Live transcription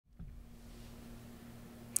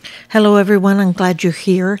Hello, everyone. I'm glad you're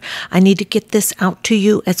here. I need to get this out to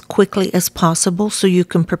you as quickly as possible so you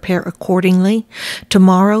can prepare accordingly.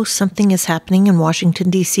 Tomorrow, something is happening in Washington,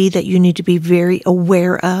 D.C. that you need to be very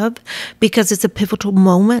aware of because it's a pivotal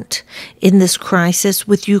moment in this crisis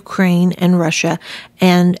with Ukraine and Russia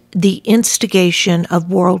and the instigation of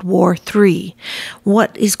World War III.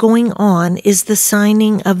 What is going on is the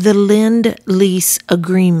signing of the Lend-Lease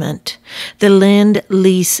Agreement, the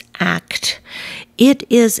Lend-Lease Act. It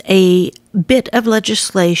is a bit of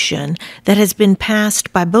legislation that has been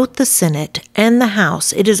passed by both the Senate and the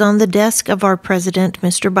House. It is on the desk of our president,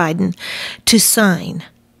 Mr. Biden, to sign.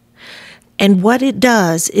 And what it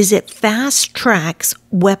does is it fast-tracks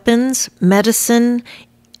weapons, medicine,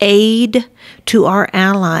 aid to our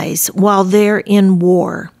allies while they're in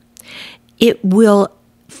war. It will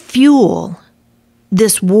fuel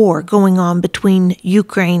this war going on between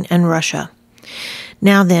Ukraine and Russia.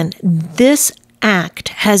 Now then, this act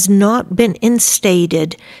has not been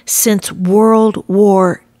instated since World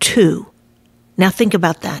War II. Now think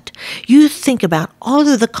about that. You think about all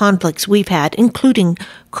of the conflicts we've had, including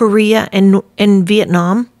Korea and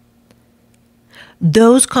Vietnam.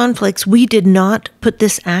 Those conflicts, we did not put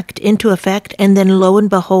this act into effect, and then lo and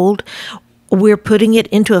behold, we're putting it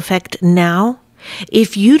into effect now.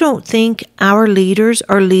 If you don't think our leaders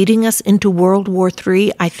are leading us into World War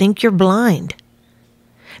III, I think you're blind.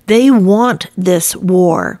 They want this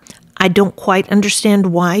war. I don't quite understand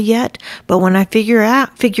why yet, but when I figure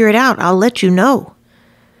it out, I'll let you know.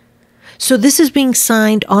 So this is being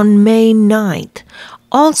signed on May 9th.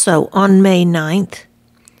 Also on May 9th,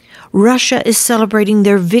 Russia is celebrating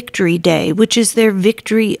their Victory Day, which is their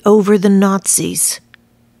victory over the Nazis,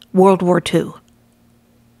 World War II.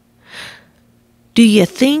 Do you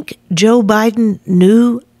think Joe Biden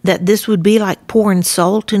knew that this would be like pouring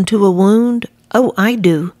salt into a wound? Oh, I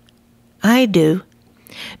do. I do.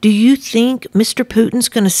 Do you think Mr. Putin's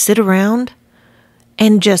going to sit around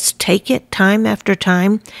and just take it time after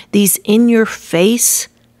time, these in-your-face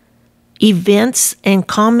events and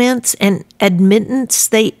comments and admittance?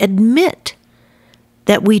 They admit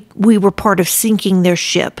that we were part of sinking their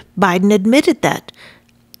ship. Biden admitted that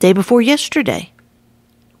day before yesterday,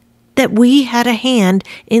 that we had a hand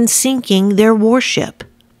in sinking their warship.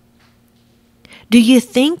 Do you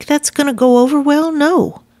think that's going to go over well?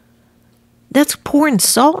 No. That's pouring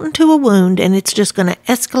salt into a wound, and it's just going to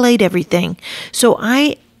escalate everything. So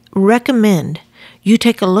I recommend you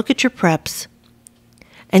take a look at your preps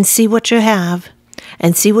and see what you have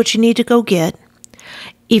and see what you need to go get.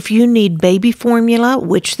 If you need baby formula,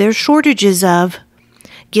 which there's shortages of,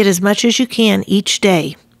 get as much as you can each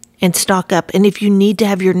day and stock up. And if you need to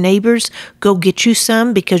have your neighbors go get you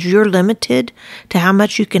some because you're limited to how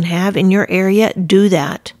much you can have in your area, do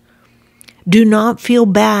that. Do not feel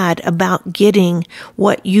bad about getting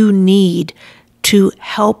what you need to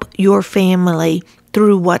help your family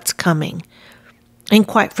through what's coming. And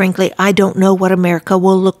quite frankly, I don't know what America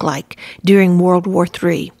will look like during World War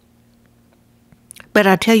III. But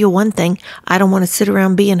I'll tell you one thing, I don't want to sit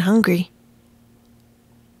around being hungry.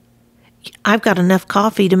 I've got enough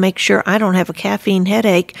coffee to make sure I don't have a caffeine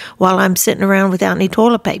headache while I'm sitting around without any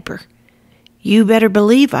toilet paper. You better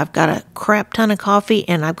believe I've got a crap ton of coffee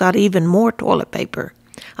and I've got even more toilet paper.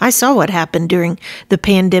 I saw what happened during the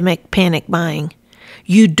pandemic panic buying.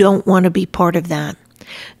 You don't want to be part of that.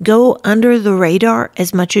 Go under the radar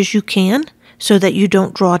as much as you can so that you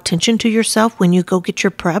don't draw attention to yourself when you go get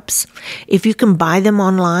your preps. If you can buy them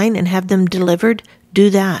online and have them delivered,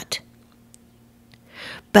 do that.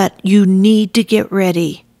 But you need to get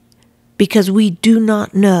ready because we do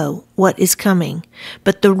not know what is coming.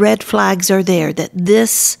 But the red flags are there that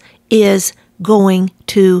this is going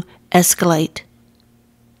to escalate.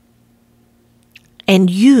 And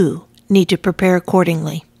you need to prepare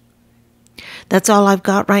accordingly. That's all I've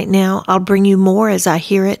got right now. I'll bring you more as I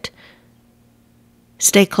hear it.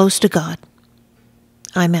 Stay close to God.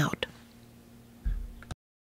 I'm out.